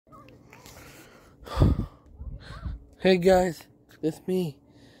Hey guys, it's me.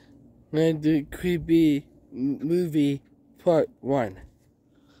 I'm gonna do Creepy Movie Part 1.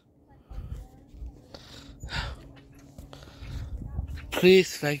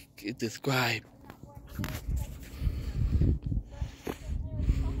 Please like and subscribe.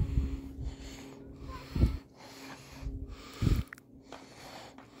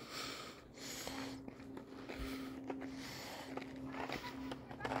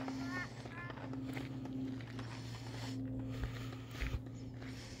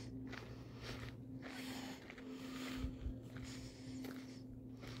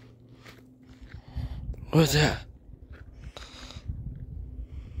 What's that?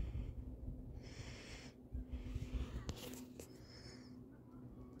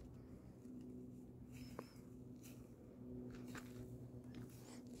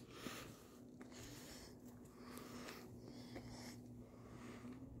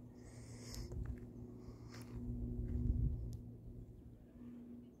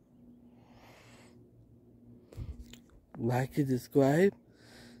 Like and subscribe,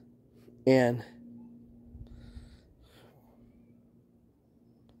 and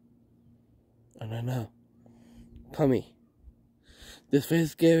I don't know. Tell me. This face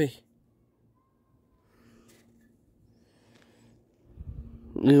is scary.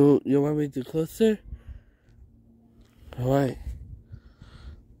 You want me to closer? Alright.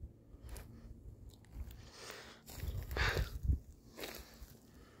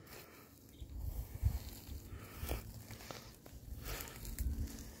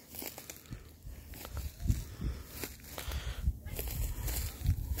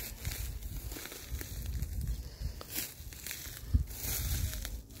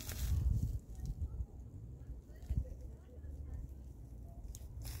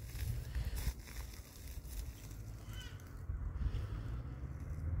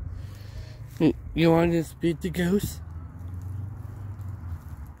 You want to speak to ghosts?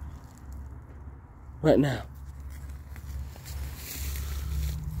 Right now.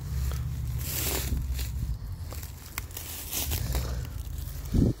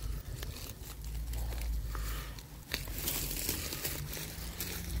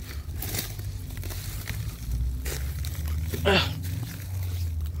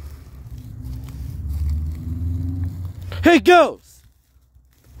 Hey, ghosts!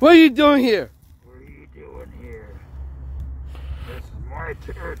 What are you doing here? What are you doing here? This is my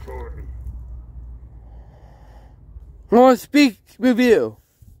territory. I want to speak with you.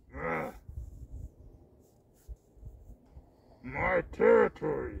 My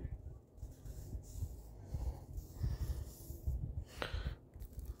territory.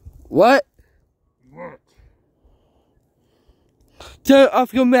 What? What? Turn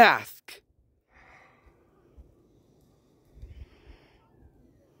off your mask.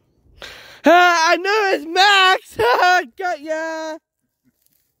 I know it's Max! Got ya!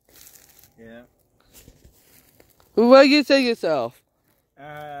 Yeah. What do you say yourself?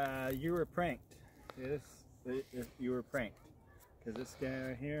 You were pranked. Yes, you were pranked. Because this guy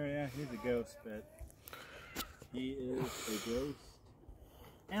right here, yeah, he's a ghost, but he is a ghost.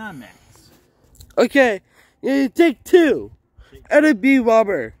 And I'm Max. Okay, take two. And a bee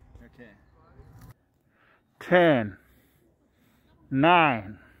robber. Okay. 10,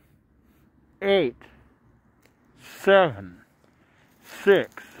 9, 8, 7,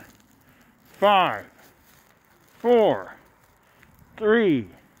 6, 5, 4, 3,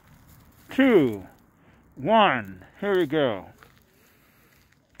 2, 1. Here we go.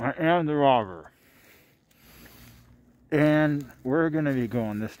 I am the robber. And we're going to be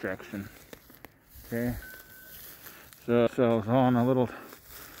going this direction. Okay? So I was on a little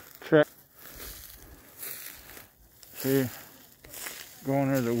trek. See? Going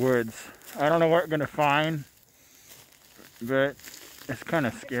into the woods. I don't know what we're going to find, but it's kind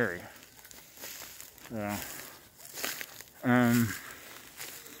of scary. So,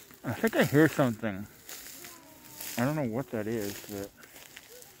 I think I hear something. I don't know what that is, but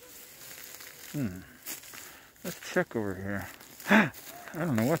let's check over here. I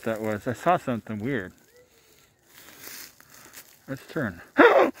don't know what that was. I saw something weird. Let's turn.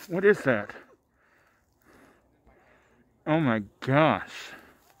 What is that? Oh my gosh.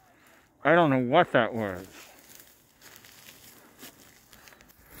 I don't know what that was.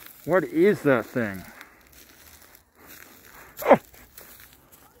 What is that thing? Oh!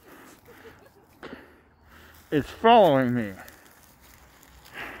 It's following me.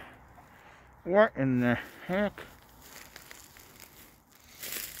 What in the heck?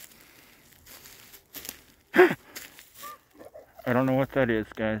 I don't know what that is,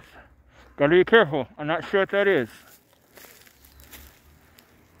 guys. Gotta be careful. I'm not sure what that is.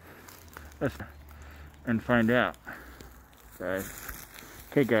 and find out, guys.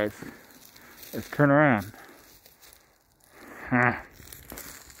 Okay, guys, let's turn around. Huh.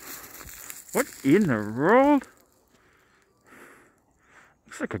 What in the world?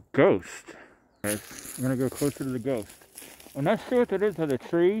 Looks like a ghost. Guys, I'm gonna go closer to the ghost. I'm not sure what that is on the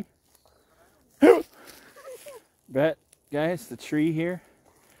tree. But, guys, the tree here,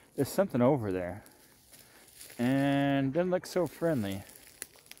 there's something over there. And doesn't look so friendly.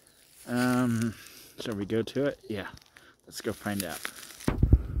 Shall we go to it? Yeah. Let's go find out.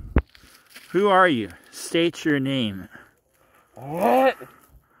 Who are you? State your name. What?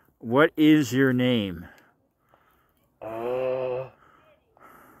 What is your name?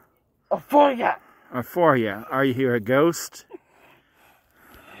 Aphoria. Aphoria. Are you a ghost?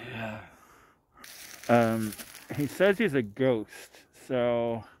 Yeah. He says he's a ghost,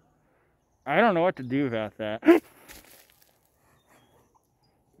 so I don't know what to do about that.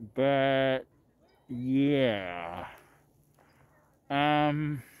 But yeah.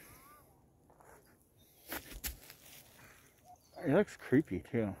 It looks creepy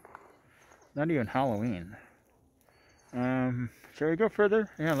too. Not even Halloween. Shall we go further?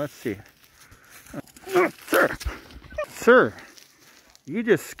 Yeah, let's see. Sir! Sir! You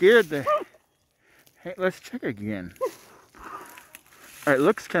just scared the... Hey, let's check again. It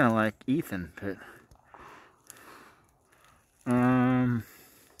looks kind of like Ethan, but...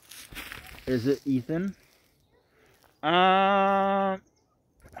 Is it Ethan?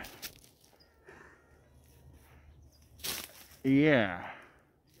 Yeah.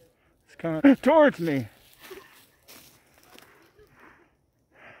 It's coming towards me.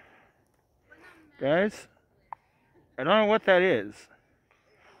 Guys, I don't know what that is,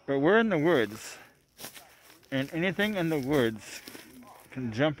 but we're in the woods, and anything in the woods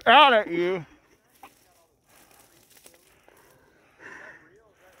can jump out at you.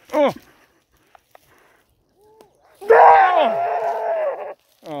 Oh!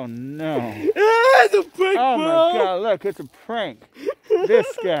 Oh no. It's a prank, Oh bro. my god, look, it's a prank.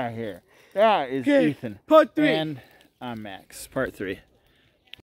 This guy here. That is Okay, Ethan. part 3. And I'm Max. Part 3.